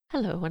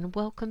Hello and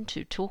welcome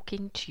to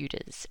Talking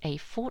Tudors, a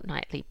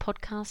fortnightly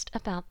podcast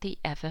about the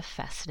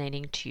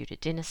ever-fascinating Tudor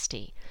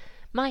dynasty.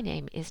 My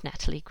name is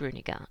Natalie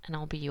Gruniger and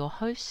I'll be your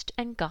host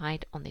and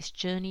guide on this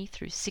journey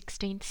through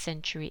 16th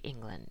century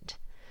England.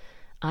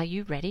 Are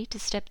you ready to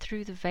step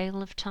through the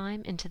veil of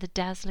time into the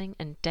dazzling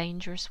and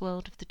dangerous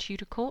world of the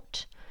Tudor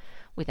court?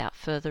 Without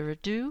further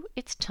ado,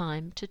 it's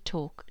time to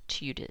talk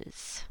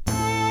Tudors.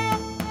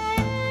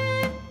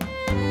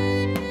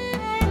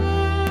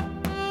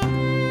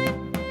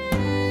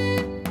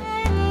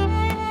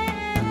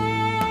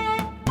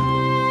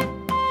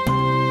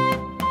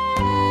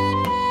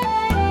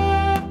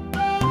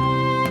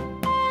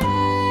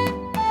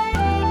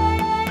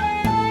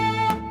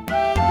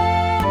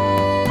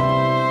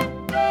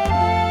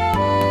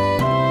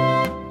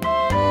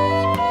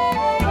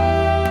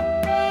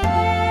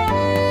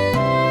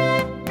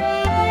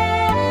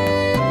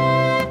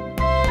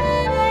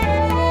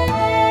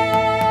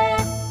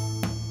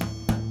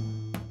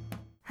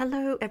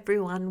 Hello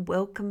everyone,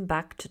 welcome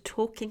back to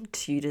Talking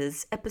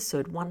Tudors,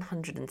 episode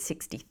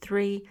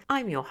 163.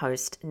 I'm your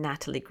host,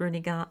 Natalie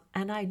Gruniger,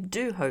 and I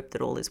do hope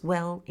that all is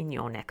well in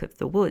your neck of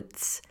the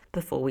woods.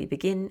 Before we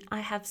begin,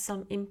 I have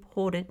some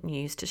important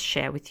news to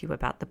share with you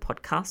about the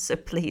podcast, so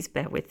please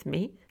bear with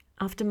me.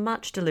 After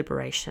much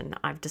deliberation,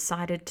 I've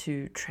decided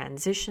to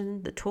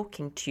transition the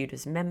Talking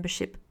Tudors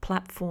membership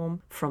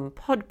platform from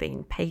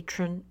Podbean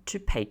Patron to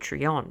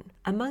Patreon.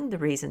 Among the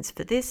reasons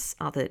for this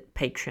are that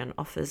Patreon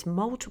offers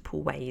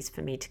multiple ways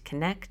for me to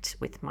connect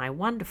with my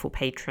wonderful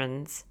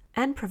patrons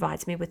and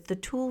provides me with the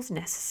tools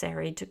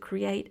necessary to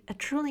create a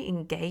truly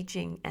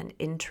engaging and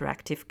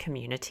interactive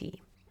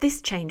community.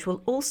 This change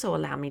will also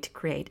allow me to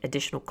create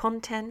additional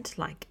content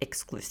like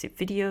exclusive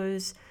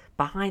videos,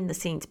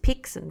 behind-the-scenes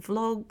pics and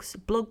vlogs,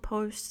 blog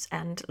posts,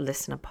 and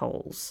listener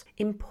polls.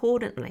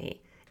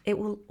 Importantly, it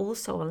will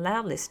also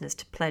allow listeners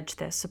to pledge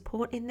their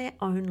support in their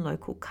own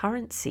local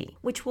currency,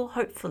 which will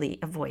hopefully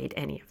avoid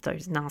any of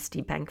those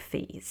nasty bank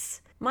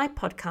fees. My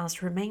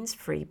podcast remains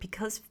free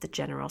because of the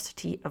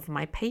generosity of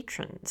my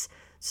patrons,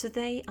 so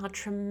they are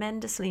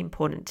tremendously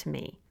important to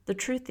me. The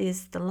truth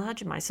is, the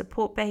larger my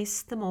support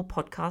base, the more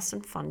podcasts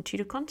and fun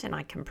Tudor content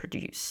I can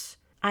produce.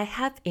 I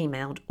have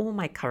emailed all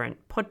my current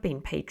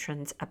Podbean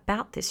patrons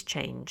about this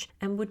change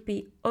and would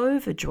be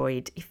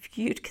overjoyed if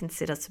you'd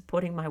consider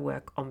supporting my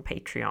work on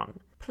Patreon.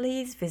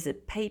 Please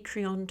visit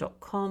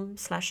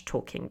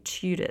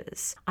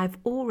patreon.com/talkingtudors. I've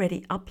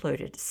already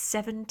uploaded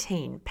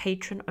 17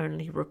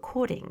 patron-only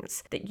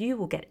recordings that you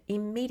will get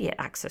immediate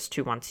access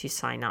to once you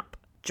sign up.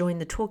 Join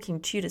the Talking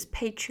Tudors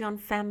Patreon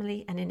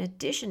family, and in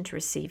addition to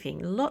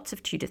receiving lots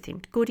of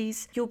Tudor-themed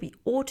goodies, you'll be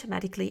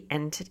automatically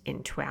entered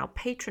into our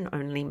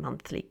patron-only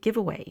monthly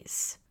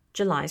giveaways.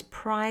 July's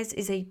prize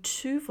is a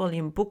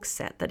 2-volume book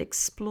set that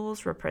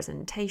explores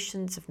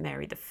representations of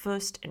Mary I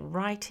in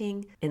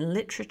writing, in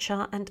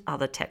literature, and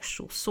other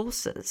textual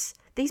sources.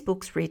 These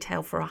books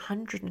retail for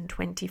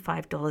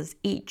 $125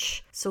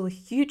 each, so a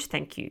huge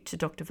thank you to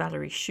Dr.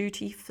 Valerie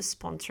Schutte for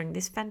sponsoring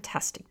this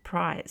fantastic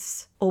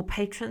prize. All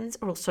patrons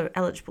are also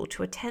eligible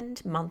to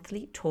attend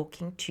monthly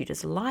Talking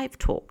Tudors live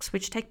talks,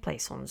 which take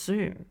place on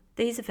Zoom.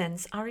 These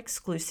events are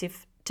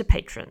exclusive to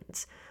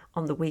patrons.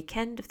 On the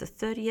weekend of the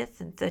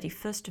 30th and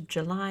 31st of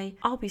July,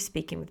 I'll be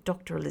speaking with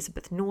Dr.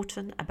 Elizabeth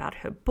Norton about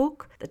her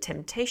book, The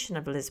Temptation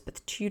of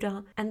Elizabeth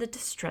Tudor, and the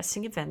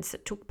distressing events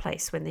that took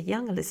place when the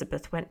young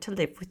Elizabeth went to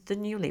live with the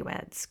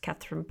newlyweds,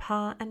 Catherine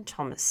Parr and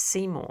Thomas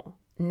Seymour.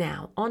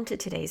 Now, on to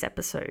today's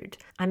episode.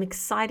 I'm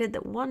excited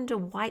that Wanda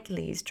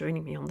Whiteley is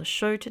joining me on the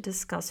show to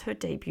discuss her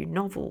debut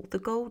novel, The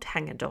Gold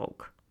Hanger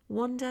Dog.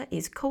 Wanda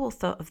is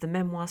co-author of the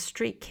memoir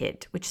Street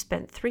Kid, which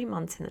spent 3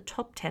 months in the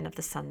top 10 of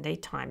the Sunday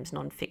Times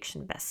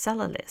non-fiction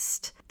bestseller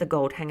list. The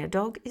Gold Hanger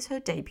Dog is her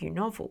debut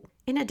novel.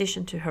 In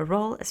addition to her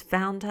role as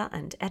founder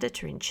and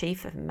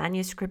editor-in-chief of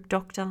Manuscript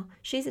Doctor,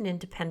 she's an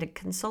independent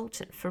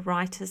consultant for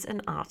writers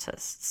and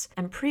artists,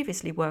 and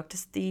previously worked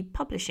as the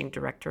publishing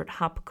director at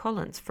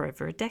HarperCollins for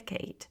over a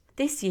decade.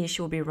 This year,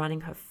 she will be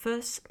running her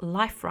first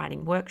life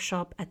writing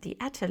workshop at the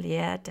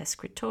Atelier des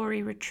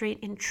Scrittori retreat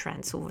in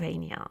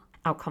Transylvania.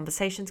 Our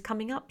conversation's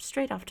coming up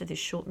straight after this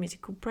short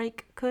musical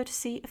break,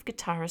 courtesy of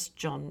guitarist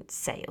John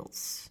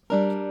Sayles.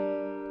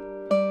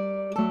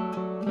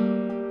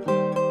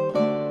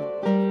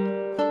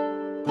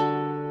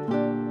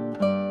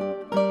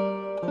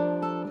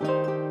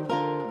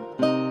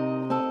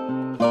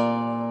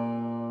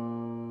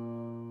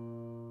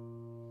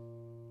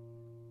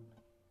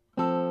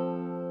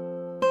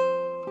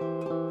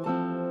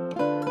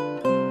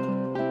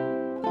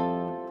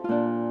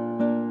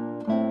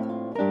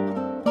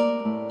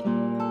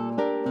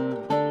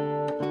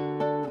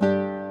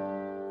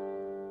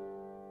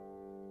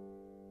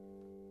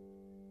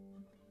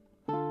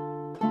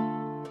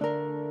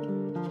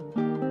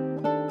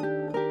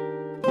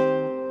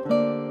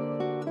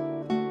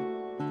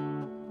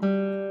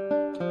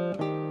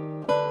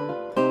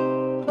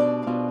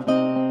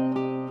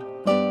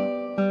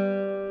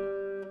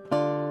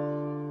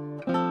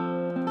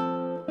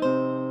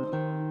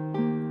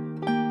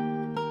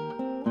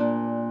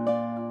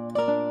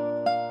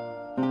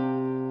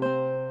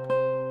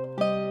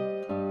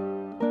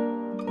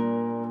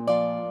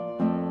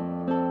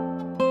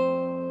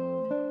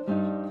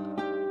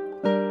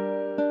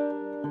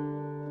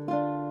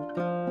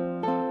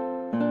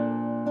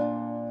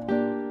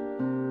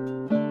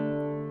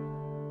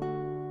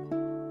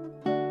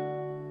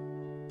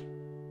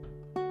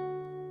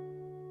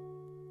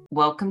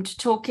 Welcome to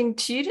Talking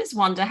Tudors,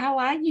 Wanda. How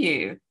are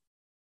you?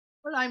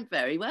 Well, I'm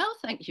very well.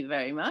 Thank you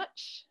very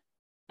much.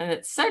 And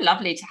it's so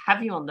lovely to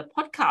have you on the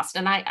podcast.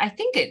 And I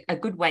think a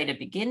good way to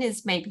begin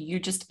is maybe you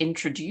just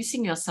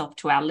introducing yourself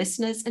to our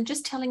listeners and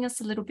just telling us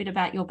a little bit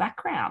about your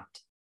background.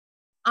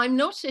 I'm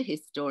not a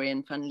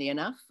historian, funnily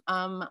enough.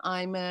 I'm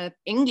an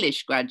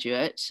English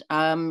graduate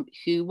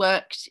who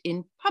worked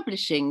in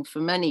publishing for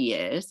many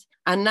years.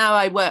 And now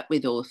I work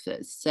with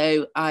authors.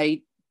 So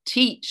I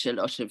teach a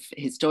lot of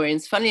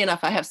historians. Funnily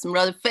enough, I have some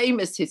rather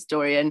famous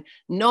historian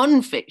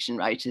non-fiction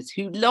writers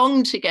who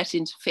long to get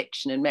into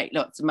fiction and make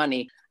lots of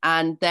money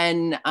and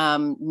then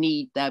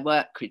need their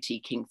work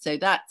critiquing. So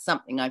that's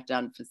something I've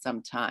done for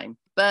some time.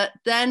 But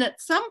then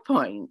at some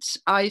point,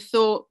 I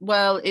thought,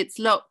 well, it's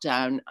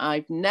lockdown.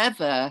 I've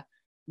never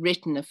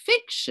written a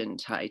fiction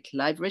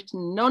title. I've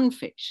written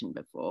non-fiction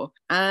before,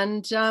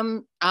 and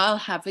I'll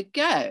have a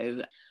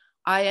go.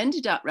 I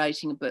ended up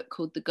writing a book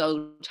called The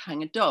Gold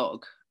Hanger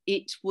Dog.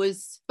 It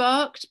was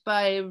sparked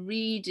by a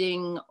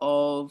reading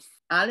of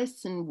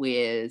Alison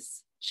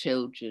Weir's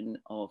Children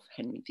of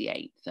Henry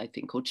VIII, I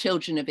think, or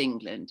Children of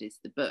England is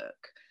the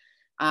book.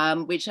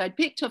 Which I'd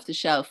picked off the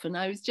shelf, and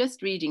I was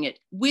just reading it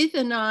with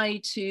an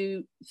eye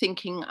to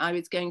thinking I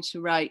was going to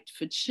write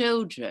for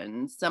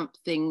children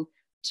something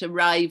to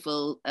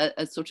rival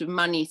a sort of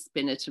money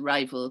spinner to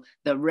rival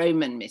the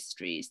Roman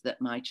mysteries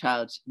that my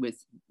child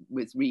was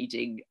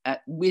reading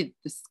with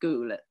the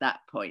school at that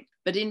point.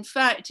 But in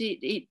fact,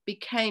 it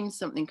became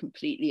something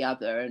completely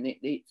other, and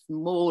it's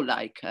more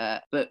like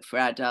a book for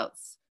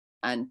adults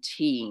and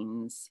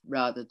teens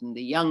rather than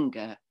the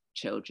younger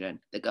children,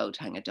 The Gold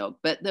Hanger Dog.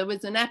 But there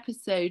was an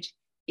episode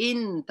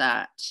in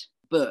that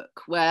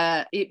book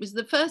where it was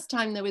the first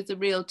time there was a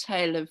real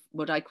tale of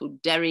what I call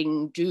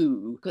derring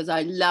do, because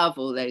I love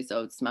all those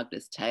old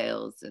smugglers'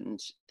 tales and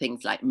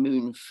things like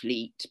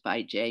Moonfleet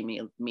by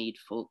Jamie Mead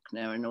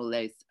Faulkner and all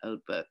those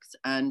old books.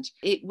 And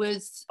it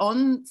was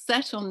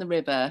set on the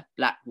river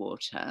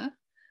Blackwater,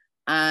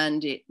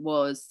 and it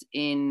was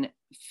in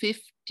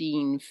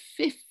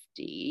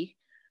 1550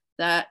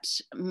 that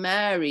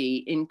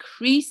Mary,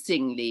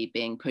 increasingly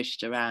being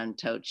pushed around,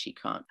 told she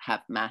can't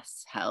have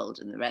mass held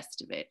and the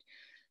rest of it,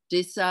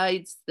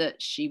 decides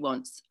that she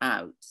wants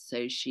out.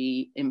 So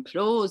she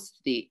implores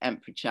the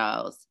Emperor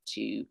Charles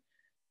to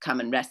come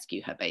and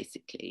rescue her,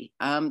 basically.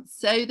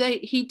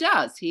 He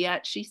does. He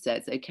actually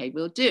says, okay,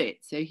 we'll do it.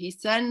 So he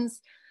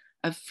sends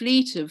a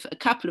fleet of a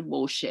couple of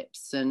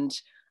warships and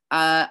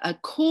a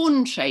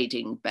corn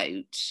trading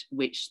boat,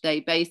 which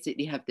they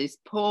basically have this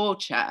poor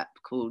chap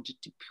called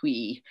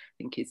Dupuis, I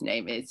think his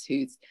name is,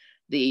 who's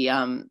the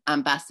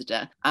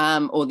ambassador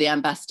or the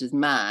ambassador's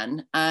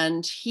man.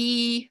 And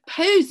he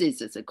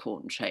poses as a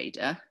corn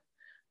trader,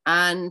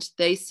 and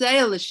they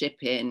sail the ship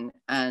in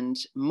and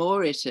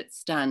moor it at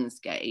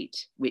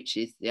Stansgate, which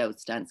is the old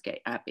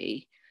Stansgate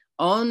Abbey,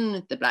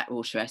 on the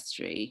Blackwater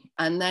estuary.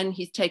 And then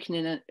he's taken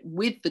in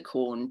with the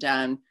corn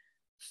down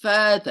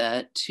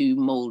further to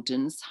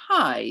Malden's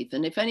Hythe.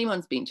 And if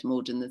anyone's been to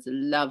Malden, there's a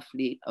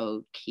lovely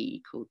old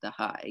quay called the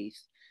Hythe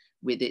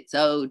with its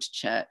old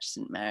church,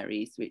 St.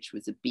 Mary's, which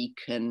was a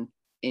beacon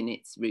in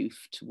its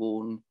roof to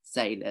warn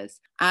sailors.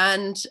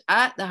 And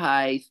at the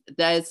Hythe,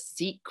 there's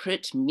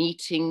secret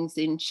meetings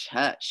in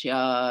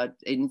churchyard,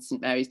 in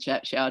St. Mary's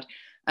churchyard,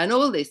 and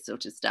all this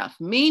sort of stuff.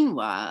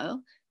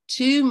 Meanwhile,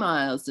 2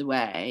 miles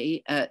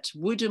away at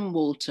Woodham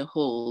Walter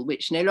Hall,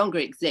 which no longer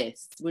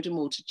exists. Woodham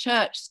Walter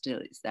Church still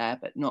is there,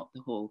 but not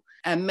the hall.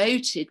 A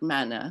moated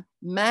manor.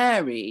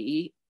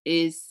 Mary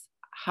is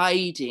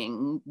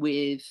hiding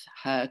with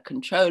her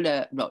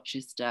controller,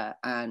 Rochester,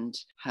 and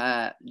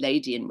her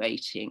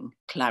lady-in-waiting,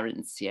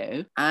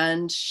 Clarencio.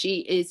 And she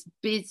is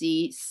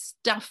busy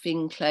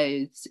stuffing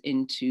clothes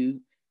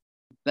into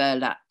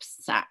burlap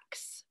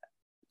sacks,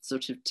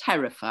 sort of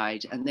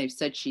terrified, and they've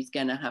said she's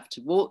going to have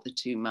to walk the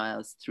 2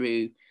 miles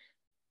through,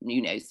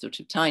 sort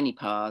of tiny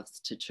paths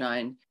to try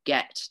and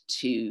get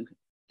to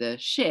the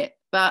ship.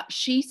 But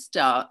she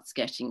starts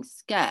getting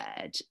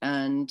scared,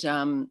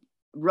 and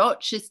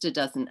Rochester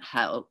doesn't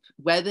help.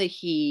 Whether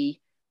he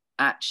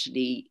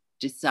actually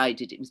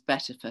decided it was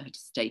better for her to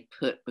stay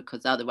put,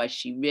 because otherwise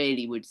she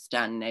really would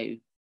stand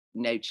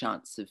no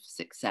chance of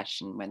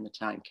succession when the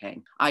time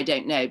came, I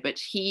don't know. But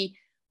he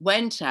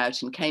went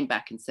out and came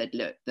back and said,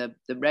 look, the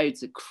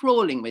roads are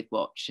crawling with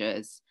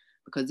watchers,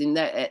 because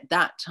at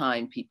that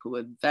time people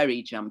were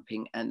very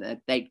jumping,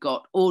 and they'd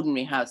got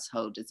ordinary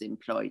householders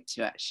employed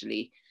to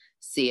actually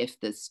see if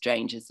there's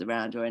strangers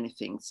around or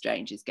anything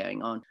strange is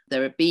going on.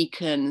 There are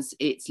beacons.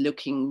 It's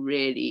looking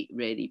really,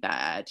 really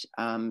bad.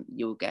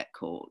 You'll get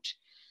caught.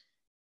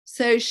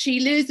 So she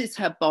loses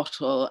her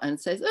bottle and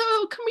says,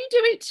 oh, can we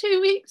do it 2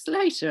 weeks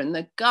later? And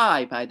the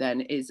guy by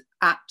then is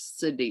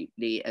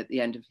absolutely at the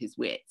end of his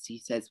wits. He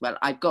says, well,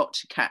 I've got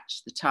to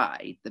catch the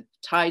tide. The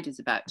tide is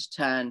about to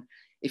turn.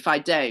 If I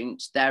don't,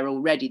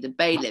 the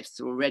bailiffs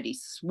are already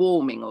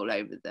swarming all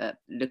over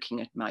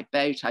looking at my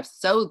boat. I've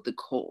sold the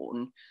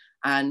corn.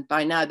 And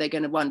by now they're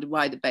going to wonder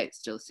why the boat's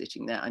still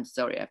sitting there. I'm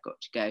sorry, I've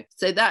got to go.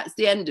 So that's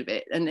the end of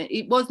it. And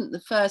it wasn't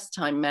the first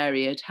time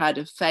Mary had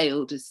a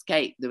failed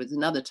escape. There was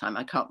another time,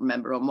 I can't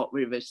remember on what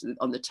river,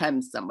 on the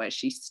Thames somewhere.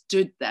 She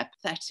stood there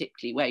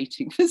pathetically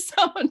waiting for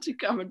someone to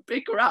come and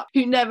pick her up,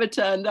 who never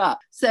turned up.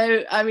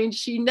 So, I mean,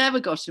 she never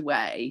got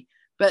away.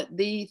 But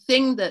the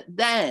thing that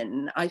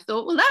then I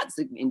thought, well, that's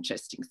an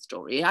interesting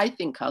story. I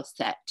think I'll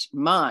set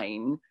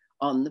mine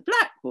on the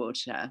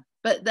Blackwater.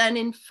 But then,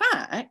 in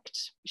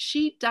fact,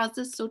 she does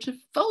a sort of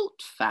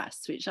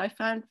volte-face, which I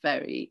found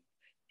very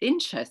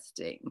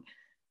interesting,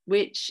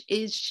 which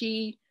is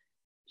she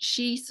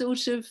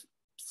sort of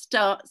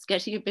starts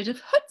getting a bit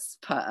of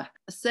chutzpah.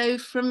 So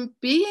from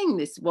being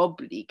this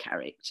wobbly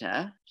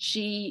character,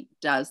 she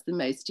does the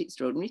most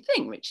extraordinary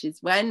thing, which is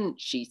when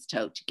she's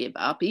told to give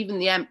up, even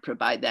the emperor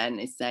by then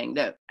is saying,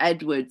 look,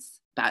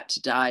 Edward's about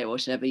to die or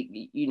whatever,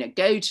 you know,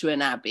 go to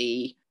an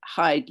abbey,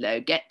 hide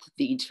low, get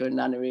thee to a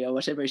nunnery or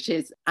whatever it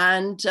is.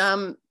 And,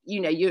 you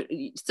know,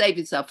 you save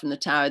yourself from the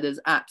tower. There's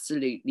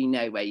absolutely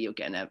no way you're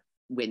going to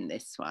win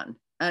this one.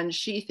 And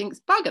she thinks,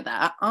 bugger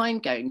that, I'm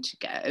going to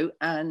go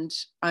and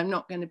I'm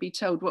not going to be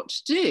told what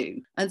to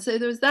do. And so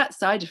there was that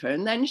side of her.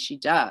 And then she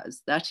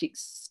does that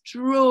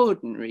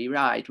extraordinary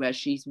ride where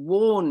she's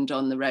warned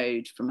on the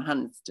road from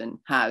Hunsdon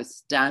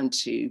House down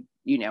to,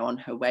 you know, on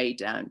her way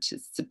down to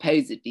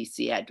supposedly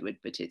see Edward,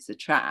 but it's a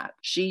trap.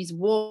 She's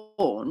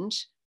warned.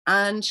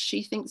 And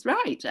she thinks,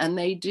 right. And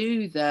they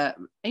do the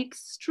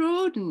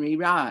extraordinary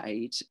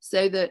ride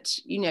so that,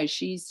 you know,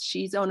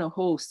 she's on a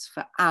horse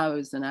for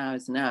hours and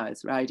hours and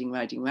hours, riding,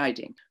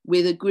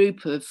 with a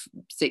group of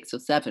 6 or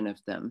 7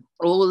 of them,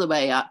 all the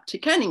way up to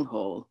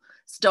Kenninghall,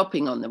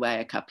 stopping on the way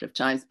a couple of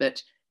times.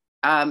 But,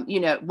 you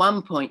know, at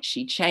one point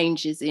she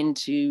changes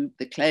into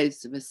the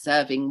clothes of a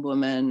serving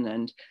woman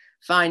and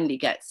finally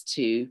gets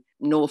to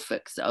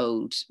Norfolk's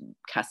old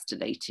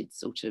castellated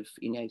sort of,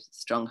 you know,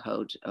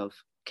 stronghold of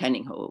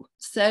Kenninghall.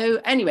 So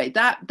anyway,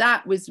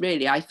 that was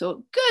really, I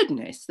thought,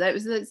 goodness, that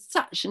was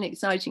such an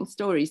exciting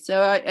story.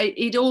 So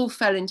it all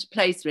fell into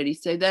place really.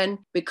 So then,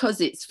 because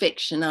it's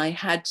fiction, I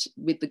had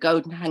with the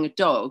Golden Hanger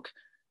dog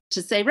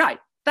to say, right,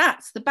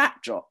 that's the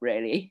backdrop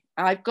really.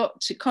 I've got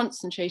to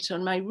concentrate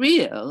on my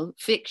real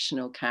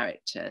fictional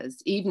characters,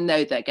 even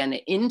though they're going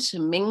to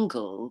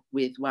intermingle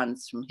with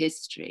ones from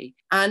history,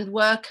 and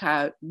work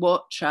out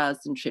what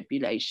trials and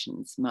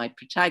tribulations my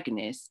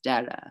protagonist,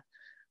 Della,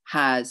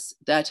 has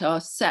that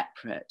are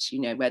separate, you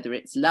know, whether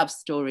it's love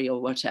story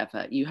or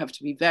whatever. You have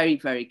to be very,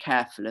 very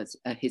careful as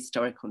a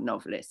historical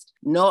novelist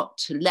not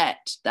to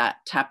let that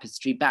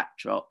tapestry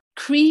backdrop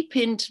creep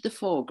into the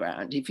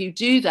foreground. If you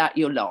do that,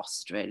 you're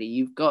lost, really.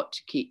 You've got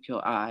to keep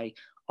your eye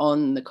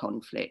on the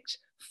conflict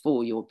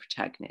for your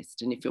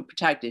protagonist. And if your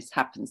protagonist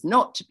happens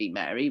not to be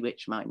Mary,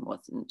 which mine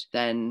wasn't,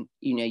 then,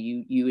 you know,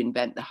 you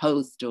invent the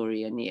whole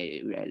story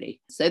anew, really.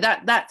 So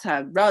that's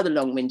a rather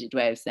long-winded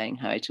way of saying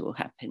how it all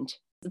happened.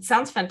 It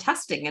sounds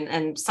fantastic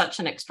and such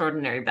an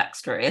extraordinary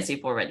backstory, as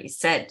you've already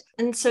said.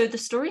 And so the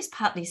story is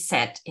partly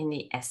set in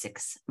the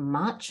Essex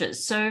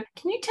Marches. So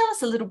can you tell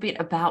us a little bit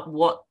about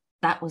what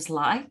that was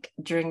like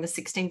during the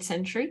 16th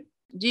century?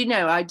 Do you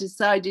know, I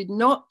decided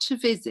not to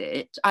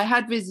visit. I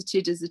had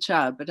visited as a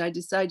child, but I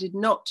decided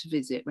not to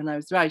visit when I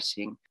was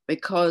writing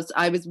because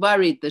I was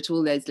worried that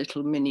all those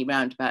little mini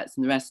roundabouts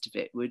and the rest of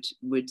it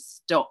would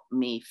stop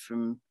me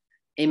from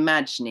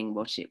imagining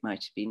what it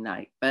might have been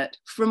like. But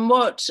from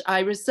what I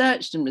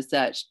researched,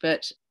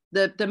 but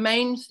the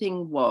main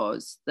thing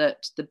was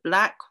that the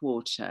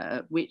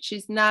Blackwater, which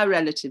is now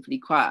relatively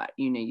quiet,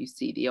 you know, you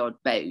see the odd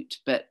boat,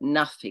 but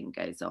nothing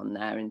goes on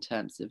there in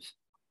terms of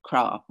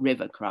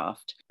river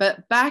craft.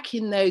 But back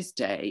in those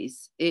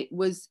days, it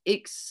was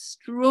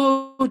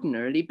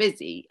extraordinarily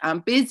busy,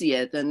 and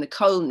busier than the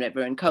Colne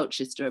River and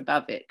Colchester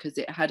above it, because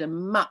it had a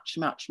much,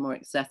 much more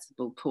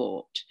accessible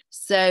port.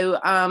 So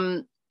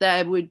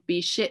there would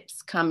be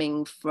ships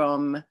coming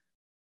from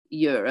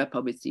Europe,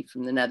 obviously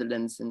from the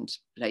Netherlands and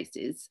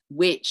places,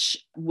 which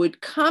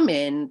would come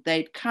in,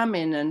 they'd come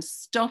in and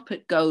stop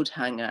at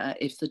Goldhanger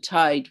if the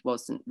tide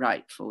wasn't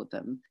right for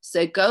them.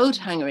 So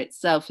Goldhanger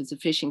itself as a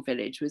fishing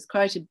village was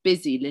quite a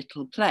busy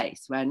little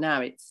place, where now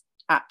it's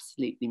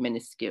absolutely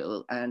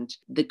minuscule and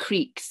the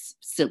creek's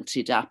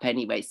silted up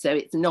anyway. So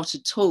it's not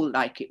at all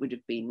like it would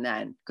have been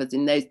then, because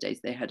in those days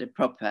they had a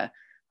proper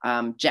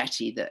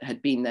jetty that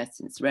had been there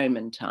since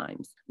Roman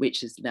times,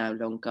 which is now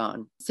long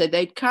gone. So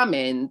they'd come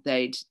in,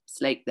 they'd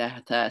slake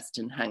their thirst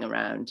and hang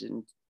around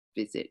and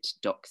visit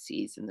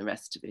Doxies and the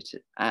rest of it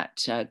at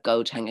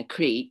Goldhanger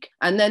Creek.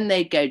 And then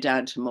they'd go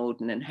down to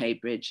Maldon and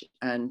Heybridge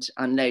and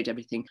unload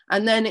everything.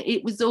 And then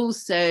it was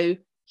also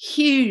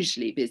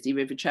hugely busy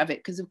river traffic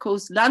because, of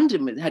course,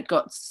 London had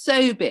got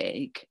so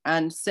big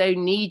and so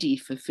needy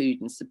for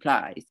food and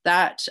supplies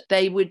that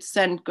they would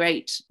send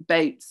great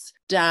boats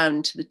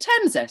down to the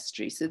Thames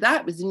estuary. So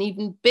that was an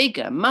even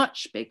bigger,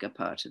 much bigger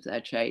part of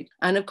their trade.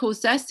 And of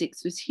course,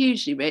 Essex was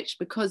hugely rich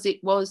because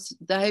it was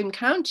the home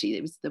county.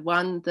 It was the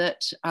one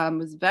that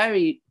was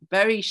very,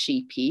 very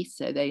sheepy.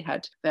 So they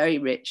had very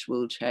rich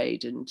wool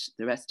trade and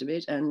the rest of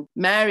it. And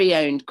Mary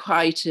owned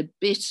quite a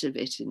bit of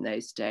it in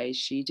those days.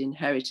 She'd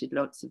inherited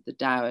lots of the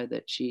dower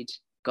that she'd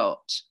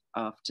got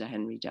after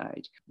Henry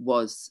died,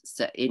 was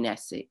in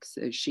Essex,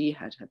 so she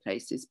had her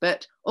places.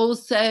 But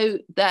also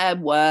there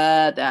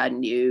were the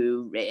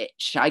new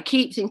rich. I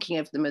keep thinking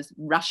of them as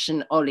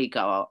Russian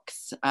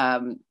oligarchs,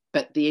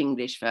 but the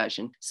English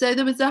version. So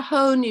there was a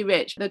whole new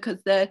rich,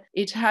 because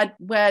it had,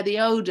 where the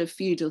older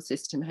feudal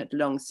system had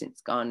long since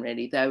gone,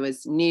 really, there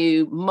was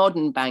new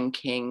modern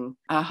banking,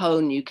 a whole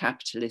new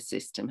capitalist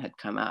system had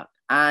come up.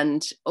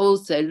 And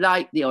also,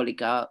 like the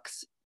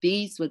oligarchs,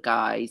 these were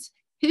guys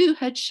who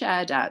had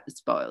shared out the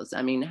spoils.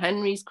 I mean,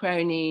 Henry's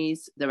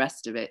cronies, the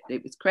rest of it.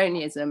 It was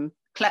cronyism,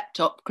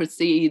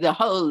 kleptocracy, the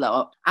whole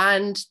lot.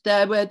 And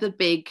there were the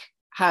big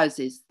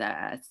houses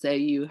there. So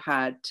you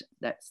had,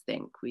 let's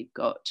think, we've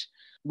got,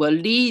 well,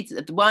 Leeds,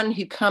 the one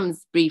who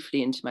comes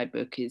briefly into my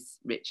book is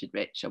Richard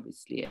Rich,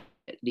 obviously,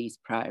 at Leeds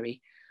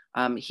Priory.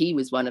 He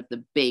was one of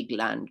the big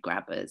land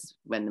grabbers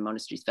when the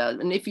monasteries fell.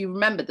 And if you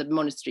remember the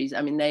monasteries,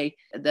 I mean,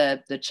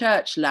 the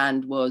church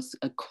land was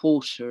a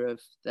quarter of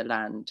the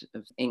land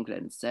of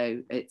England.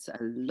 So it's a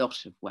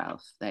lot of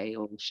wealth they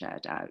all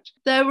shared out.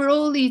 There were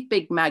all these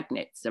big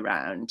magnates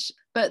around,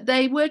 but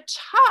they were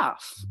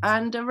tough.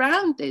 And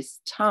around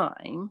this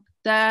time,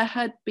 there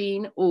had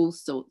been all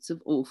sorts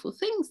of awful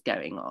things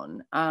going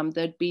on.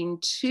 There'd been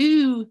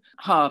 2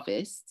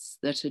 harvests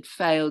that had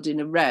failed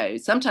in a row.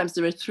 Sometimes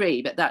there are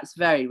 3, but that's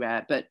very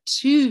rare. But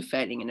 2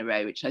 failing in a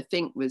row, which I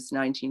think was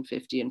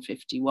 1950 and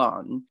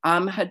 51,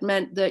 had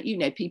meant that, you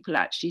know, people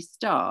actually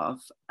starve.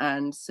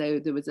 And so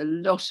there was a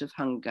lot of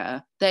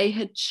hunger. They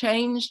had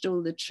changed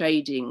all the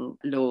trading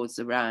laws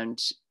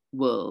around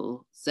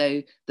wool.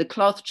 So the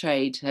cloth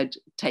trade had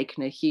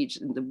taken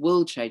the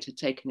wool trade had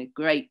taken a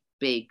great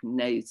big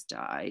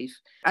nosedive.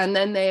 And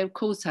then they, of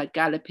course, had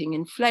galloping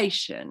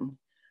inflation.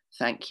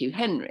 Thank you,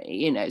 Henry,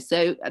 you know,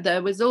 so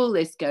there was all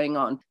this going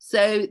on.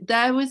 So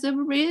there was a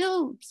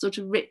real sort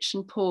of rich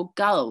and poor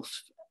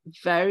gulf,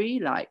 very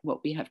like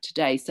what we have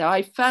today. So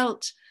I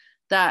felt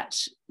that,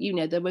 you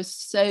know, there were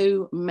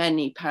so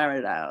many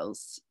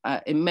parallels,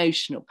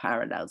 emotional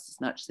parallels as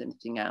much as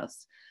anything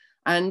else.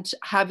 And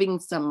having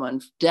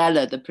someone,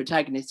 Della, the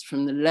protagonist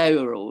from the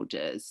lower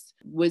orders,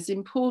 was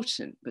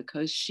important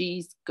because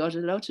she's got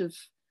a lot of,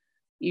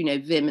 you know,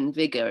 vim and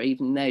vigor,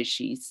 even though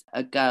she's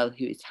a girl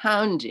who is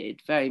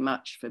hounded very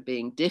much for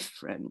being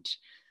different.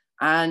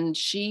 And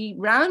she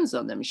rounds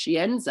on them. She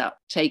ends up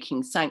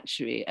taking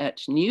sanctuary at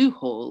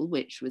Newhall,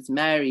 which was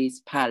Mary's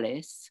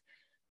palace,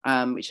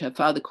 which her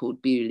father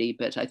called Bewley,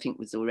 but I think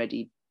was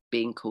already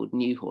being called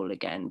Newhall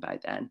again by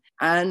then.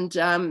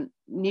 And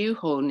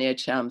Newhall near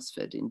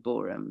Chelmsford in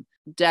Boreham,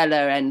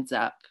 Della ends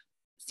up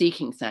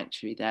seeking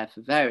sanctuary there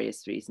for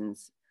various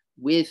reasons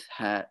with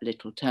her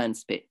little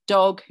turnspit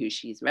dog, who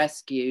she's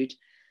rescued.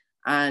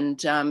 And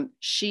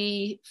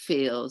she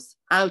feels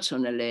out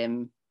on a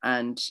limb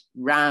and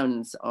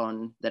rounds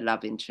on the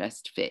love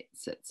interest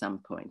Fitz at some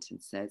point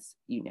and says,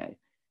 you know,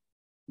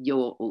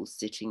 you're all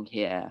sitting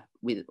here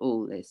with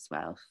all this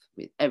wealth,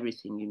 with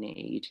everything you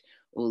need,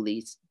 all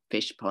these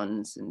fish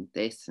ponds and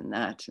this and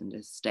that and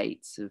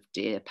estates of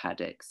deer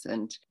paddocks,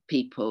 and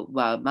people,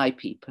 well, my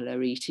people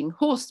are eating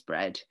horse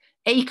bread,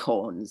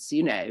 acorns,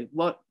 you know,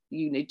 what,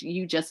 you know,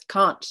 you just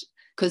can't,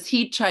 because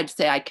he tried to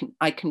say,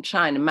 I can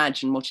try and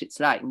imagine what it's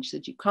like, and she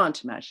said, you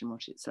can't imagine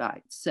what it's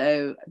like.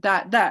 So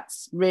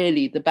that's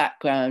really the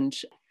background.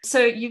 So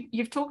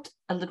you've talked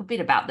a little bit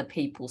about the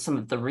people, some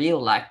of the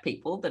real life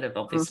people that have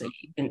obviously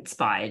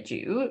inspired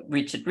you.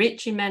 Richard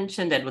Rich, you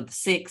mentioned, Edward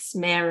VI,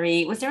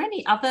 Mary. Was there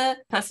any other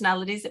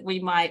personalities that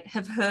we might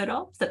have heard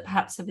of that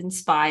perhaps have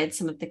inspired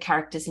some of the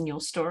characters in your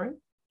story?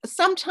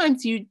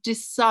 Sometimes you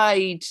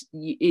decide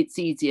it's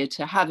easier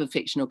to have a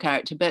fictional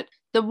character, but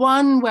the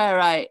one where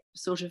I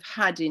sort of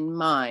had in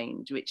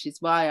mind, which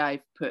is why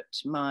I've put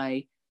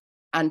my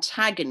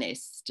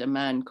antagonist, a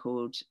man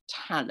called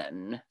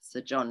Talon,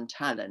 Sir John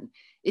Talon,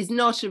 is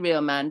not a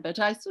real man, but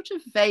I sort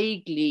of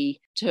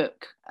vaguely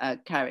took a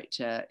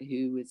character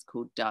who was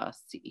called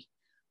Darcy,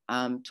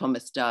 Sir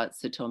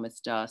Thomas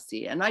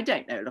Darcy. And I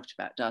don't know a lot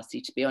about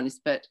Darcy, to be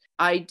honest, but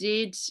I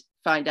did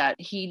find out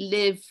he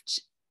lived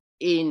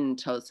in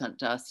Tolleshunt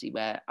Darcy,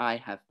 where I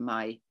have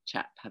my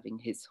chap having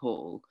his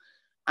hall.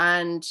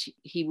 And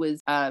he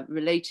was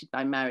related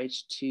by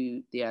marriage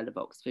to the Earl of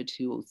Oxford,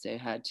 who also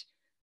had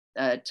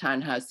a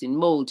townhouse in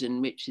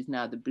Malden, which is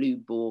now the Blue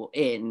Boar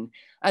Inn.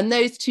 And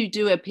those two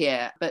do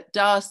appear, but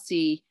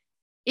Darcy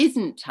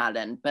isn't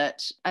Talon.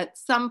 But at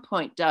some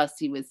point,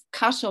 Darcy was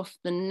cut off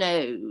the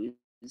nose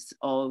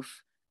of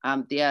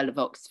the Earl of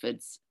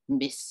Oxford's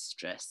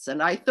mistress.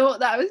 And I thought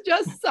that was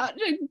just such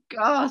a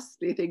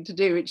ghastly thing to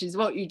do, which is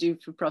what you do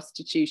for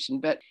prostitution.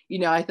 But, you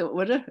know, I thought,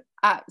 what an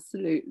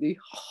absolutely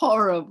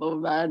horrible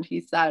man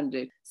he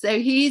sounded. So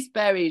he's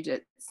buried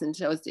at St.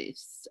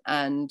 Joseph's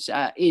and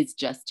is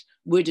just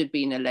would have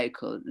been a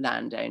local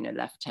landowner,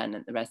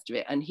 lieutenant, the rest of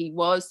it. And he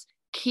was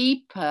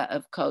keeper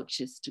of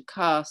Colchester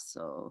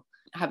Castle,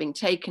 having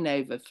taken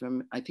over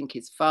from, I think,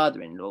 his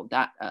father-in-law,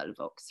 that Earl of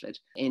Oxford,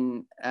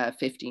 in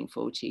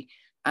 1540.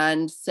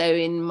 And so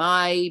in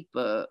my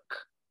book,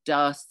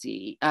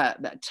 Darcy,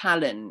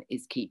 Talon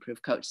is keeper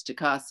of Colchester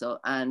Castle,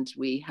 and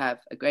we have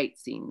a great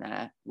scene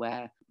there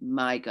where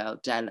my girl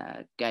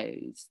Della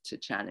goes to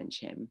challenge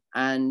him.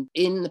 And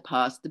in the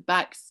past, the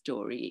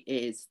backstory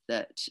is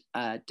that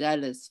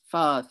Della's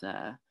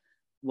father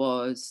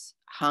was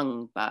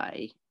hung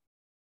by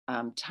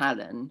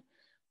Talon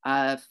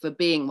for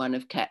being one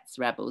of Ket's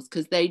rebels,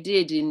 because they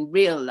did in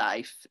real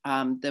life,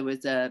 there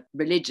was a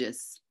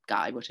religious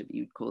guy, whatever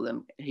you'd call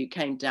them, who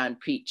came down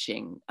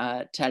preaching,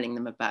 telling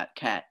them about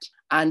Ket.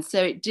 And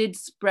so it did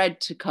spread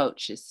to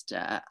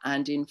Colchester.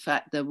 And in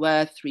fact, there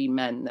were 3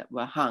 men that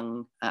were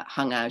hung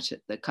out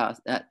at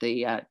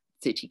the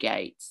city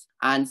gates.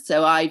 And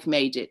so I've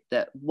made it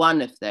that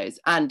one of those,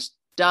 and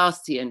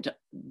Darcy and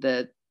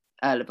the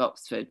Earl of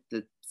Oxford,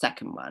 the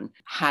second one,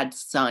 had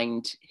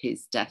signed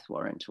his death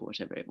warrant, or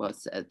whatever it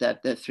was,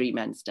 the 3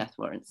 men's death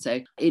warrant. So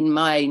in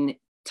mine,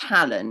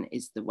 Talon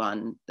is the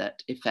one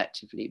that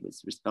effectively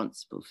was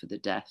responsible for the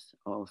death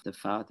of the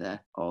father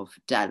of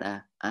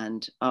Della,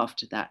 and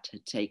after that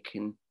had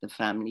taken the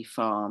family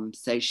farm.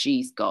 So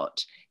she's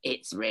got,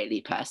 it's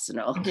really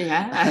personal.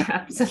 Yeah,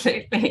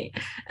 absolutely.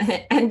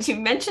 And you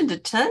mentioned a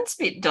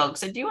turnspit dog.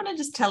 So do you want to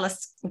just tell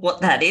us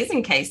what that is,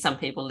 in case some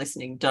people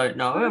listening don't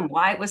know, and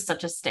why it was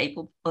such a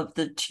staple of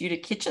the Tudor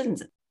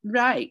kitchens?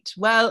 Right.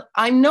 Well,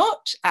 I'm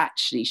not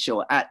actually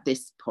sure at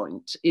this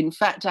point. In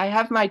fact, I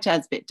have my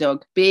turnspit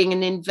dog being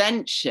an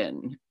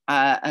invention,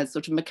 a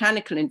sort of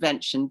mechanical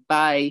invention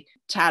by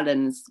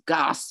Talon's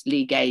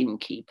ghastly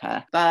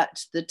gamekeeper.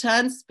 But the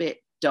turnspit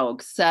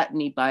dogs,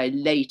 certainly by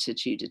later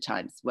Tudor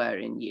times, were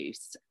in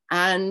use.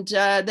 And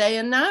they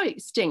are now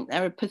extinct.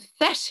 They're a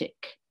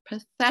pathetic,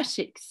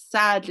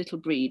 sad little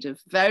breed of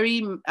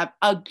very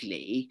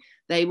ugly.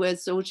 They were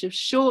sort of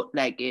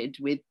short-legged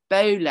with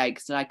bow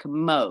legs like a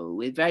mole,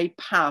 with very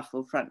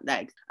powerful front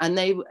legs. And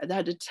they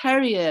had a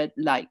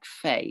terrier-like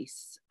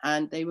face,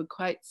 and they were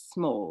quite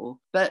small.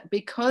 But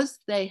because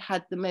they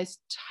had the most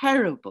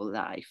terrible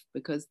life,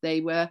 because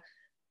they were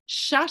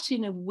shut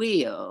in a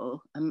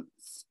wheel and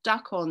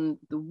stuck on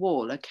the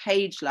wall, a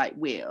cage-like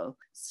wheel,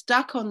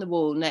 stuck on the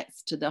wall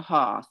next to the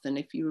hearth. And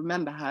if you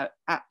remember how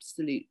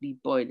absolutely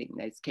boiling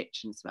those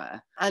kitchens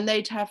were, and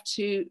they'd have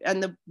to,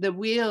 and the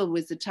wheel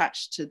was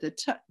attached to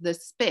the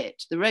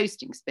spit, the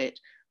roasting spit,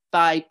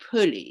 by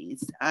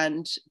pulleys,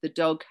 and the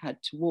dog had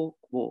to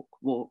walk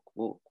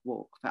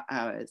for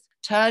hours,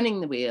 turning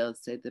the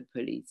wheels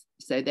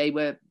so they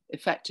were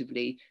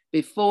effectively,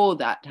 before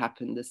that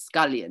happened, the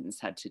scullions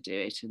had to do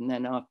it, and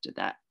then after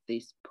that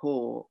this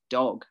poor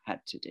dog had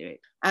to do it.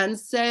 And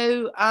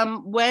so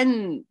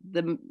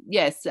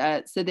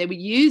so they were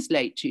used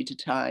late Tudor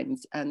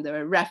times, and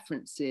there are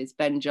references.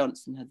 Ben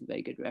Jonson has a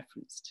very good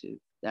reference to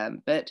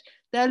them, but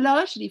they're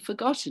largely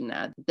forgotten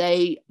now.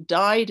 They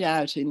died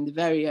out in the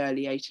very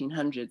early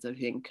 1800s, I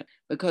think,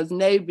 because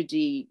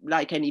nobody,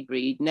 like any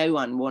breed, no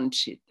one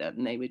wanted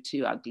them. They were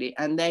too ugly,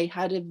 and they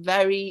had a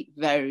very,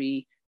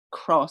 very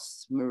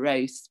cross,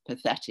 morose,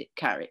 pathetic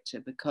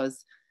character,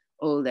 because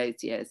all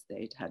those years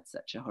they'd had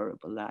such a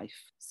horrible life.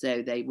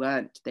 So they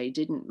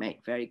didn't make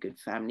very good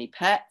family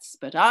pets.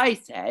 But I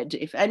said,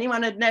 if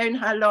anyone had known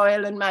how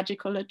loyal and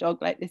magical a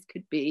dog like this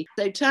could be.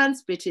 So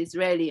Turnspit is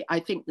really, I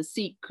think, the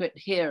secret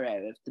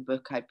hero of the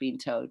book, I've been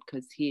told,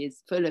 because he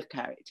is full of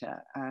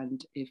character.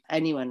 And if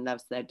anyone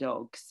loves their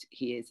dogs,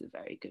 he is a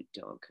very good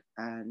dog.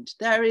 And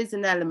there is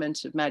an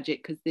element of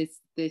magic, because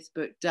this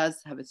book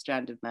does have a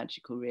strand of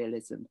magical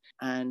realism.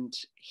 And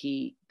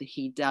he's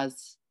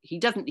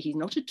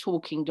not a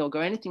talking dog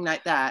or anything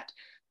like that,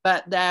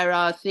 but there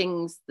are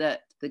things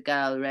that the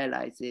girl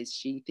realizes.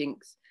 She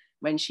thinks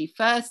when she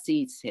first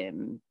sees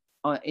him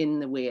in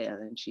the wheel,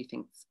 and she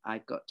thinks,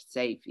 I've got to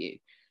save you,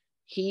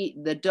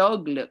 the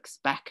dog looks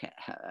back at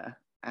her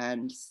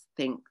and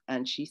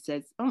she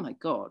says, oh my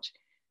God,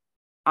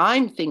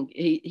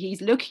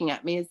 he's looking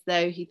at me as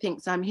though he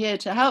thinks I'm here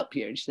to help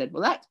you. And she said,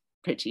 well, that's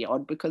pretty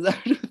odd, because I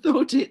would have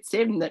thought it's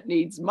him that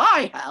needs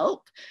my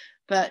help.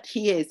 But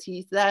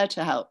he's there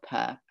to help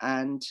her,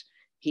 and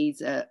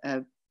he's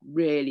a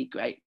really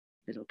great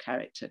little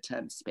character,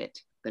 Turnspit,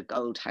 the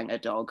gold hanger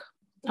dog.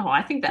 Oh,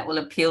 I think that will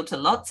appeal to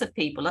lots of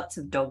people, lots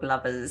of dog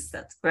lovers.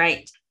 That's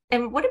great.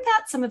 And what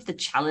about some of the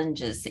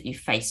challenges that you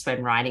faced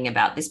when writing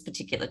about this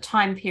particular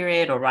time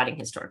period, or writing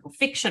historical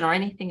fiction, or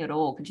anything at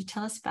all? Could you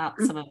tell us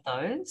about some of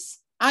those?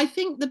 I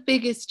think the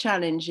biggest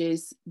challenge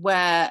is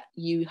where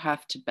you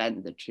have to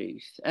bend the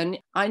truth. And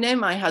I know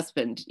my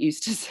husband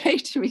used to say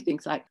to me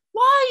things like,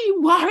 why are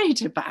you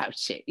worried about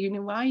it?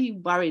 Why are you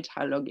worried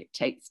how long it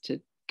takes to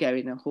go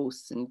in a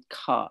horse and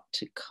cart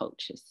to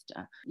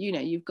Colchester?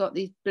 You've got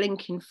these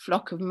blinking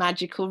flock of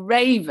magical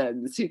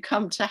ravens who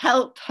come to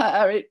help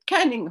her at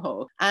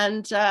Kenninghall.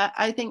 And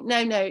I think,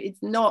 no,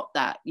 it's not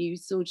that. You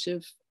sort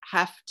of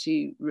have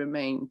to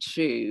remain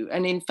true.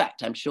 And in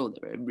fact, I'm sure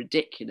there are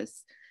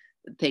ridiculous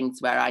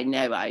things where I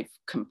know I've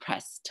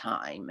compressed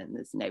time and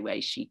there's no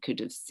way she could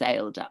have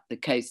sailed up the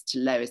coast to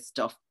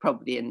Lowestoft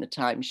probably in the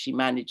time she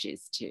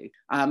manages to,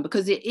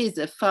 because it is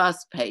a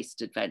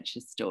fast-paced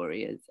adventure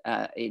story,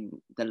 in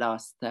the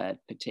last third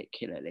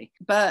particularly.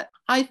 But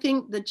I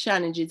think the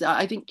challenges are,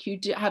 I think you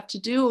have to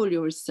do all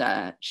your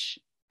research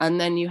and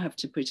then you have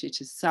to put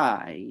it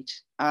aside.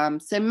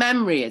 So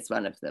memory is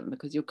one of them,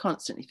 because you're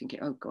constantly thinking,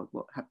 oh God,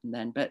 what happened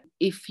then? But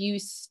if you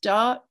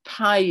start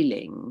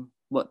piling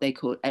what they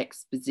call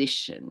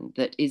exposition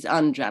that is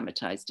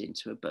undramatized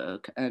into a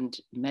book, and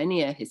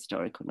many a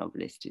historical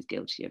novelist is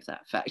guilty of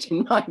that fact,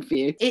 in my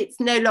view, it's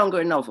no longer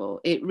a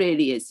novel. It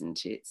really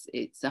isn't.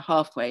 It's a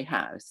halfway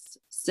house.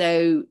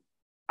 So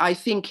I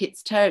think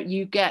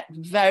you get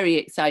very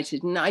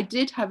excited. And I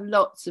did have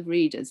lots of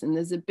readers, and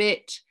there's a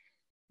bit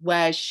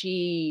where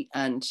she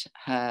and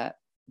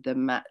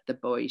the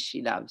boy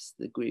she loves,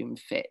 the groom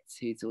Fitz,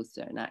 who's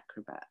also an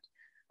acrobat,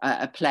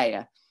 a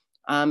player.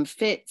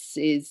 Fitz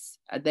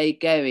they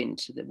go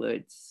into the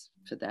woods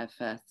for their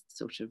first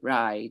sort of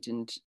ride,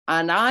 and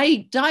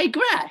I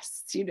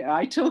digress,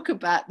 I talk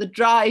about the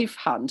drive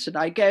hunt, and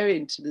I go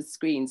into the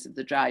screens of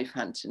the drive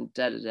hunt and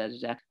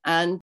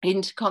and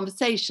into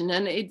conversation.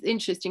 And it's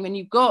interesting when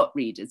you've got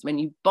readers, when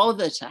you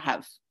bother to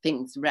have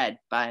things read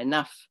by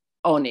enough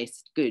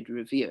honest, good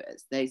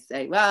reviewers, they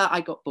say, well, I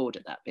got bored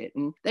of that bit.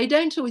 And they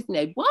don't always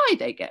know why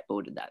they get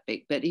bored of that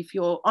bit. But if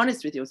you're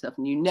honest with yourself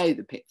and you know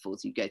the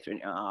pitfalls you go through,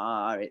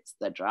 and it's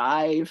the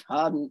drive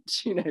hunt,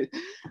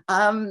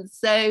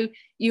 So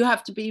you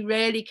have to be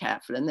really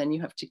careful, and then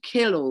you have to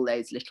kill all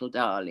those little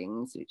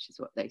darlings, which is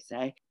what they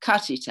say,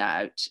 cut it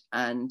out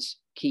and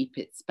keep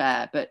it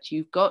spare. But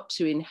you've got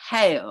to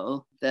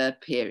inhale the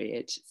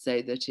period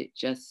so that it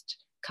just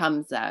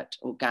comes out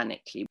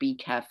organically. Be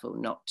careful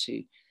not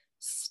to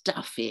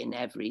stuff in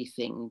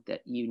everything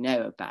that you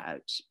know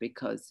about,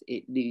 because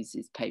it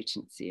loses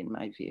potency, in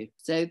my view.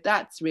 So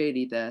that's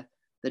really the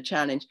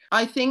challenge.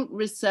 I think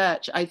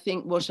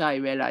what I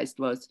realized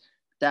was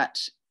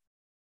that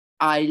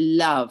I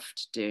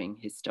loved doing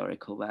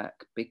historical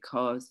work,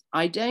 because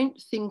I don't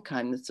think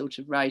I'm the sort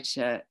of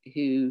writer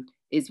who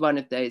is one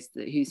of those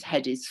whose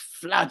head is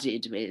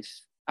flooded with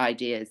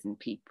ideas and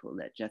people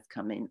that just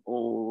come in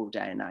all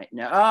day and night.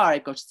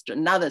 I've got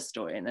another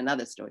story and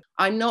another story.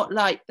 I'm not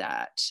like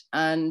that.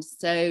 And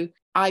so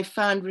I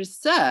found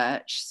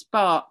research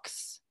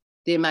sparks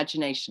the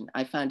imagination.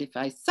 I found if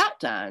I sat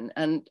down,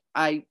 and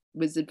I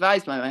was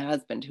advised by my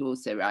husband, who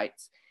also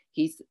writes,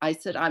 I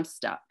said, I'm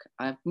stuck.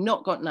 I've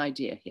not got an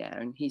idea here.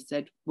 And he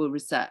said, well,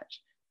 research,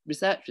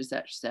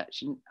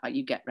 and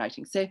you get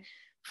writing. So,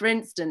 for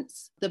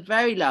instance, the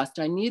very last,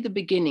 I knew the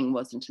beginning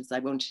wasn't as I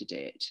wanted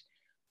it.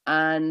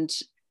 And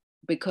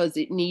because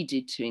it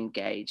needed to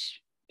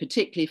engage,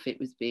 particularly if it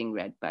was being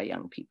read by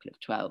young people of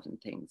 12 and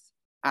things,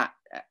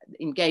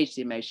 engage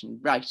the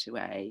emotion right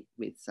away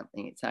with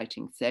something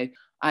exciting. So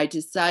I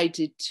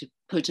decided to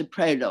put a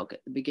prologue at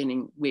the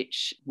beginning,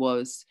 which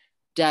was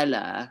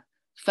Della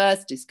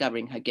first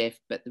discovering her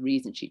gift, but the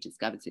reason she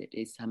discovers it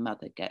is her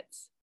mother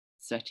gets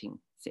sweating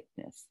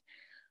sickness.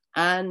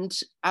 And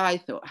I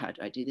thought, how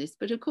do I do this?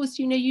 But of course,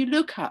 you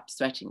look up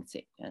sweating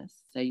sickness.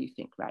 So you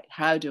think, right,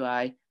 how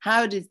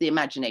does the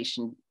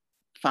imagination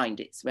find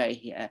its way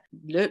here?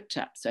 Looked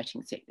up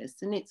sweating sickness,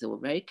 and it's all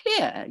very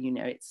clear.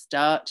 It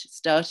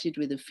started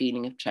with a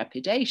feeling of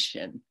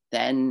trepidation.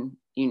 Then,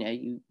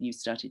 you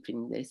started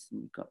feeling this,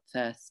 and you got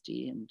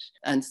thirsty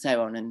and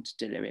so on, and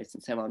delirious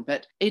and so on.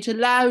 But it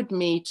allowed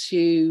me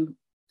to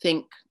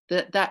think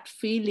that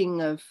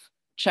feeling of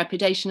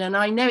trepidation, and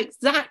I know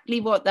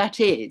exactly what that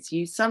is.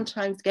 You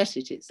sometimes get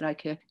it. It's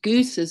like a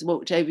goose has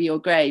walked over your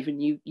grave,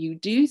 and you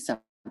do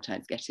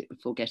sometimes get it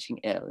before getting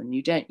ill, and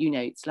you don't,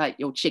 it's like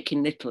you're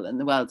Chicken Little and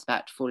the world's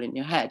about to fall in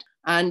your head.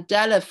 And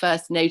Della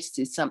first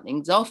notices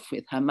something's off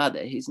with her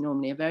mother, who's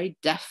normally a very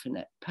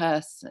definite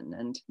person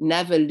and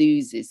never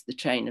loses the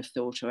train of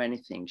thought or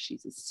anything.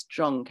 She's a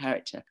strong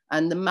character.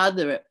 And the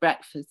mother at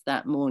breakfast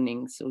that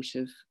morning sort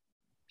of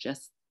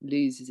just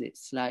loses it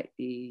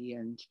slightly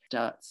and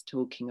starts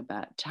talking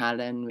about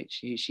Talon,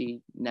 who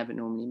she never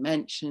normally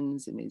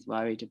mentions, and is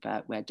worried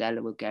about where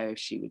Della will go if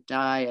she would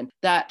die, and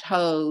that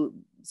whole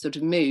sort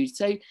of mood.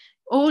 So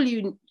all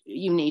you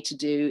need to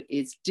do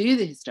is do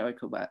the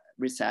historical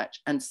research,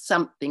 and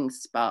something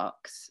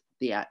sparks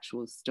the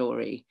actual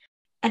story.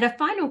 And a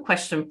final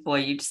question for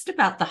you, just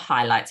about the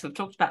highlights. We've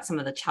talked about some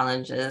of the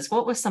challenges.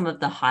 What were some of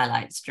the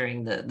highlights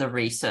during the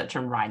research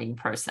and writing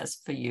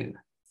process for you?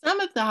 Some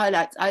of the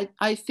highlights,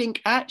 I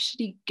think,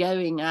 actually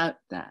going out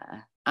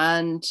there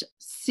and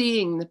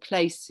seeing the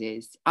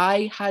places.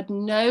 I had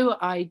no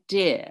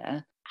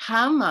idea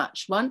how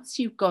much, once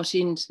you've got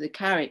into the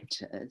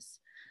characters,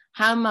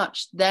 how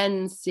much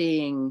then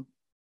seeing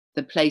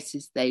the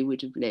places they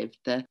would have lived,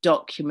 the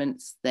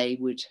documents they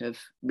would have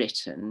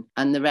written,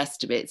 and the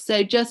rest of it.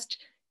 So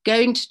just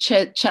going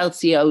to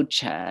Chelsea Old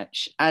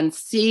Church and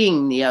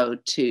seeing the old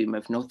tomb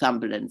of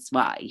Northumberland's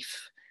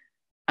wife,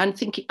 and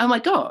thinking, oh my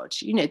God,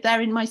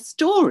 they're in my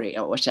story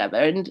or whatever.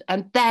 And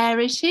there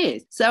it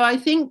is. So I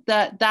think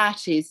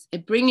that is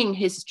bringing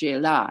history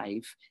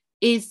alive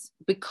is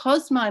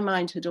because my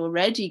mind had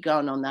already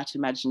gone on that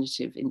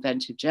imaginative,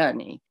 inventive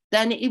journey,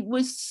 then it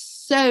was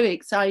so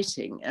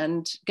exciting.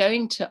 And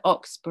going to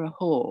Oxburgh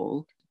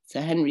Hall,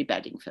 Sir Henry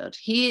Bedingfield,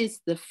 he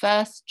is the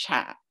first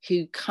chap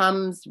who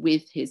comes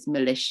with his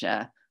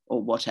militia,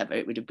 or whatever,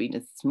 it would have been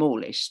a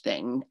smallish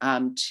thing,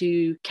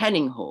 to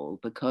Kenninghall,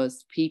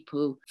 because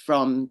people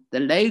from the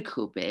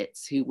local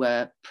bits who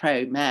were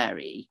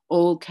pro-Mary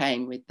all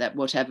came with that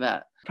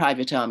whatever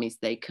private armies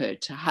they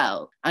could to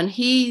help. And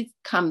he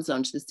comes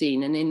onto the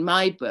scene, and in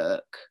my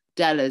book,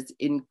 Della's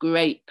in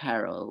great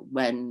peril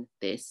when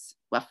this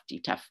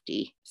wafty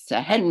tufty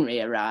Sir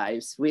Henry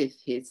arrives with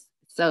his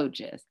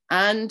soldiers.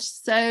 And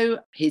so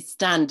his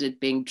standard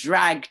being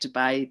dragged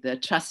by the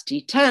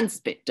trusty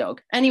turnspit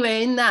dog.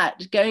 Anyway, in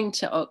that, going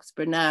to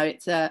Oxburgh now,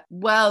 it's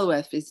well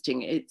worth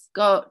visiting.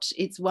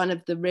 It's one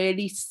of the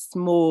really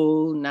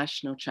small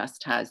National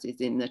Trust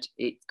houses, in that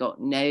it's got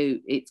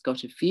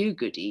a few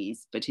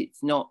goodies, but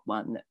it's not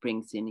one that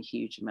brings in a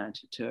huge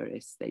amount of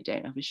tourists. They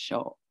don't have a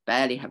shop,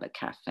 barely have a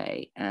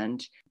cafe.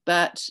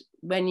 But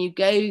when you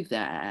go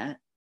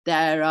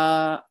there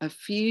are a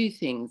few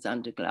things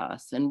under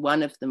glass, and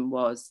one of them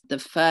was the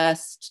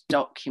first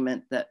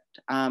document that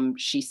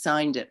she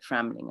signed at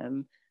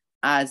Framlingham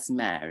as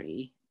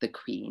Mary, the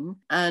Queen.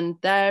 And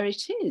there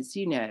it is,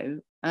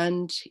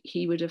 and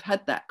he would have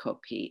had that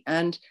copy.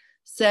 And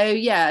so,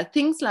 yeah,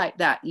 things like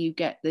that, you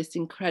get this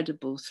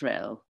incredible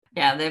thrill.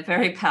 Yeah, they're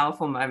very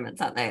powerful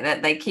moments, aren't they?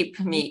 That they keep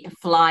me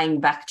flying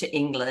back to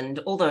England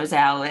all those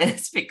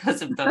hours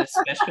because of those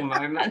special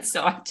moments.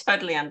 So I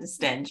totally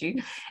understand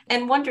you.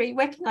 And wonder, are you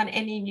working on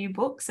any new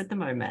books at the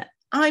moment?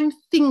 I'm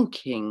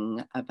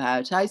thinking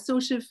about either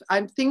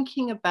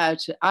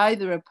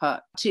a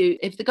part two.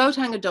 If The Goat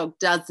Hanger Dog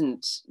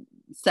doesn't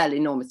sell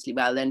enormously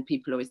well, then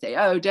people always say,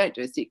 oh, don't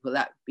do a sequel,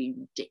 that would be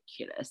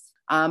ridiculous.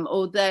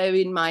 Although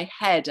in my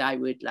head, I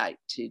would like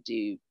to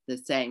do the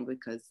same,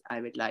 because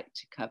I would like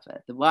to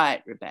cover the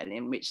Wyatt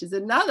Rebellion, which is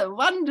another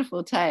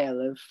wonderful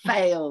tale of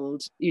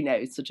failed,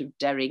 sort of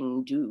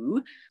daring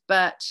do.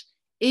 But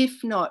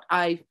if not,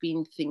 I've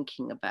been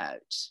thinking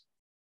about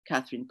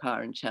Catherine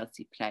Parr and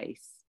Chelsea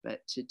Place,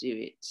 but to do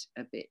it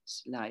a bit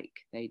like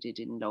they did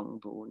in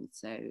Longbourn.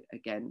 So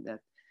again, the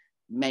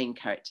main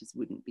characters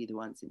wouldn't be the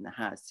ones in the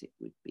house, it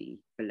would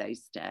be below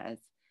stairs.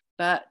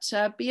 But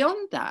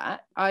beyond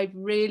that, I've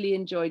really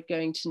enjoyed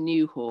going to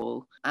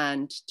Newhall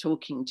and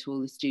talking to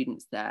all the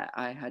students there.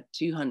 I had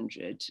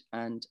 200,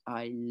 and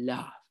I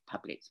love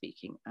public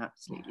speaking,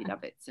 absolutely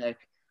love it. So,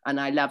 and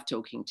I love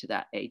talking to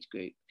that age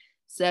group.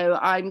 So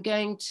I'm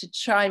going to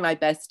try my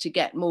best to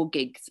get more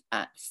gigs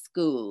at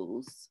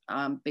schools,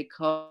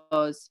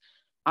 because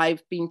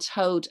I've been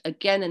told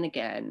again and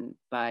again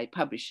by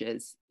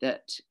publishers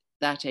that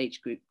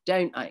age group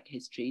don't like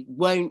history,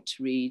 won't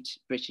read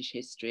British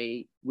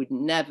history, would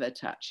never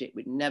touch it,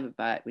 would never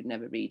buy it, would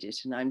never read it.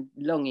 And I'm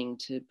longing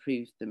to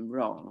prove them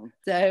wrong.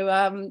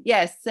 So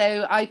yes,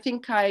 so I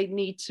think I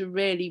need to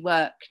really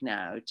work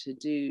now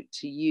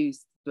to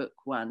use book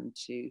one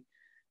to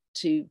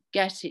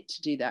get it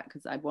to do that,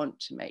 because I want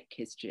to make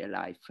history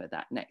alive for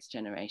that next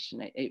generation.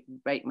 It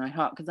breaks my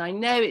heart, because I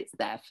know it's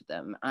there for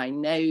them. I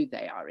know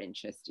they are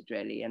interested,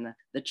 really. And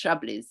the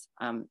trouble is,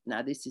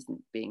 now this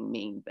isn't being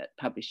mean, but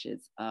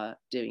publishers are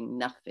doing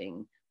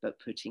nothing but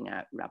putting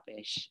out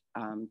rubbish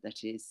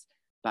that is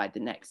by the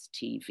next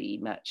TV,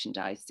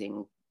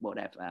 merchandising,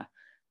 whatever.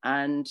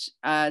 And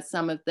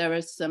there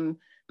are some,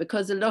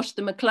 because a lot of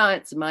them are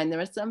clients of mine, there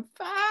are some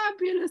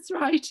fabulous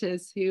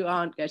writers who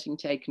aren't getting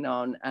taken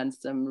on, and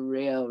some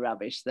real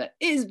rubbish that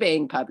is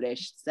being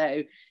published.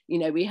 So,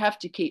 we have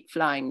to keep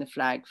flying the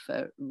flag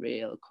for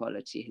real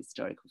quality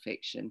historical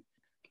fiction.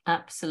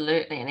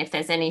 Absolutely. And if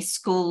there's any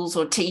schools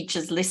or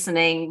teachers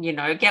listening,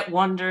 get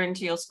Wanda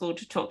into your school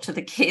to talk to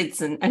the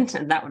kids, and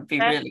that would be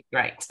really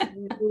great.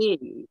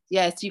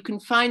 Yes, you can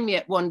find me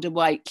at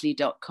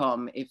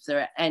wandawhiteley.com if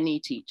there are any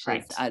teachers,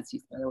 right, as you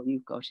say, or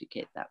you've got a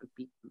kid, that would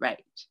be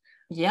great.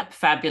 Yep,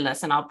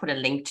 fabulous. And I'll put a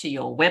link to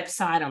your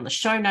website on the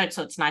show notes,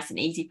 so it's nice and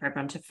easy for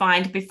everyone to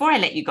find. Before I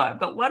let you go,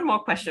 I've got one more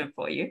question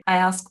for you. I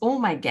ask all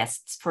my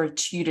guests for a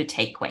Tudor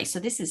takeaway.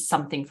 So this is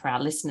something for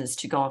our listeners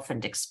to go off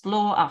and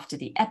explore after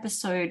the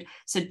episode.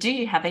 So do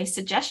you have a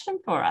suggestion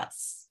for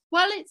us?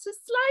 Well, it's a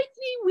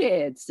slightly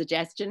weird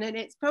suggestion, and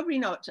it's probably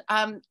not.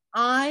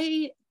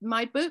 My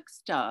book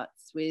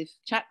starts with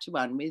chapter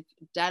 1 with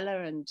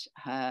Della and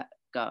her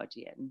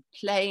guardian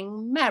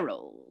playing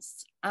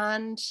merrills,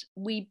 and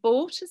we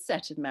bought a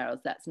set of merrills.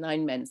 That's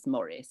Nine Men's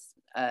Morris.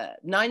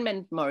 Nine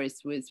Men's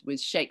Morris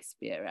was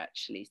Shakespeare,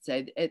 actually.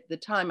 So at the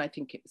time, I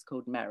think it was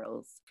called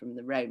merrills from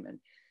the Roman.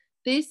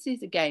 This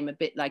is a game a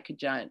bit like a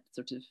giant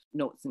sort of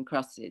noughts and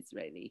crosses,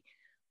 really.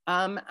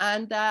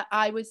 And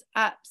I was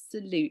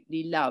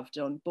absolutely loved.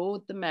 On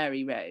board the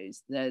Mary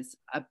Rose, there's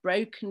a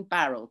broken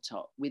barrel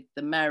top with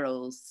the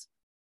merrills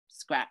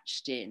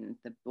scratched in,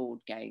 the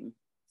board game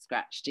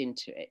scratched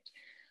into it.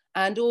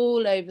 And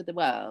all over the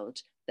world,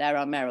 there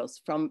are merrills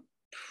from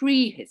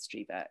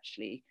prehistory,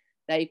 virtually.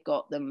 They've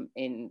got them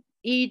in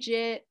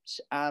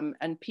Egypt,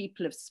 and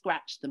people have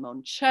scratched them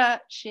on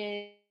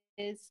churches.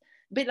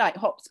 a bit like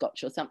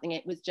hopscotch or something.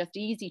 It was just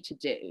easy to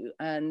do.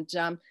 And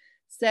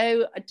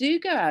so I do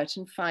go out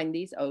and find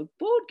these old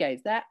board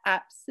games. They're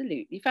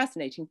absolutely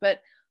fascinating.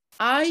 But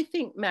I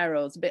think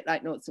Merrill's, a bit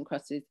like Noughts and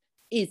Crosses,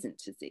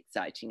 isn't as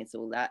exciting as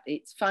all that.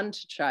 It's fun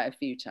to try a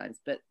few times,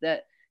 but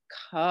the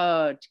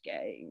card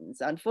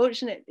games,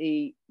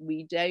 unfortunately,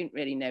 we don't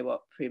really know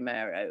what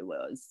Primero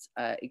was,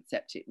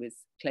 except it was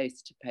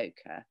close to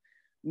poker.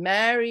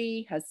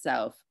 Mary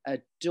herself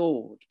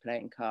adored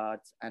playing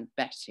cards and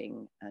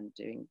betting and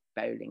doing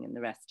bowling and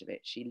the rest of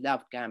it. She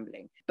loved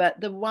gambling. But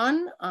the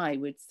one I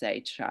would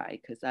say try,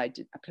 because I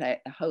play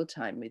it the whole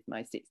time with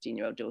my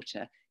 16-year-old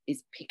daughter,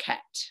 is Piquet.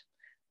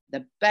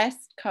 The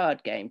best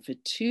card game for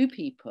two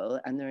people,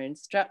 and there are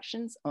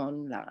instructions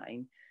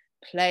online.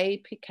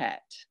 Play Piquet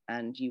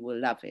and you will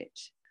love it.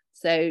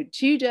 So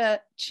Tudor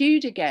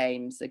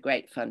games are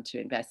great fun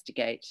to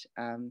investigate.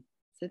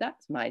 So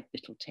that's my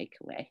little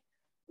takeaway.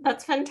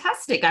 That's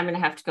fantastic. I'm going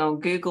to have to go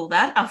and Google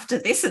that after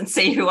this and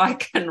see who I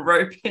can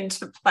rope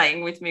into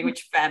playing with me,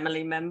 which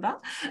family member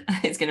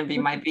is going to be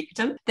my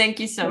victim. Thank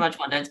you so much,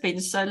 Wanda. It's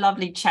been so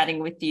lovely chatting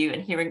with you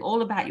and hearing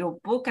all about your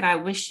book. And I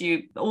wish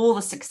you all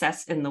the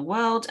success in the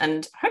world.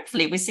 And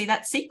hopefully we see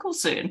that sequel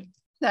soon.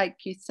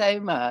 Thank you so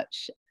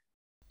much.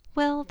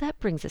 Well, that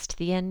brings us to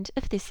the end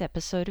of this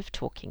episode of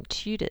Talking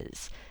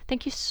Tudors.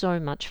 Thank you so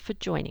much for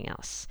joining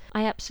us.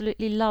 I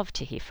absolutely love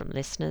to hear from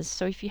listeners,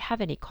 so if you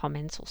have any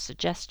comments or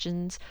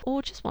suggestions,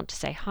 or just want to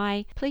say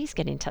hi, please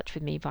get in touch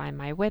with me via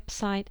my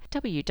website,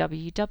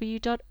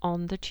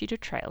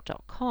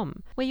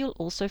 www.onthetudortrail.com, where you'll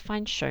also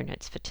find show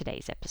notes for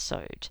today's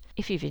episode.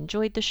 If you've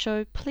enjoyed the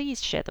show,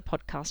 please share the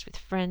podcast with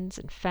friends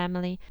and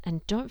family,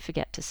 and don't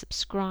forget to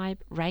subscribe,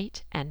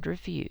 rate, and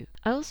review.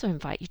 I also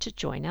invite you to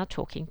join our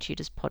Talking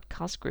Tudors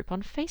podcast group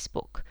on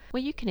Facebook,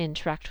 where you can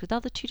interact with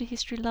other Tudor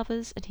history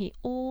lovers and hear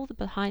all the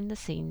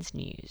behind-the-scenes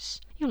news.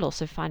 You'll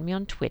also find me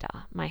on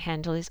Twitter. My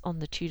handle is On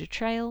The Tudor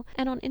Trail,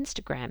 and on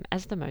Instagram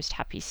as The Most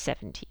Happy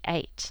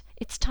 78.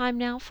 It's time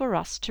now for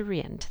us to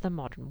re-enter the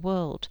modern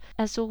world.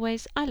 As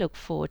always, I look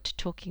forward to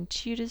talking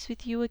Tudors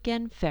with you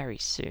again very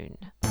soon.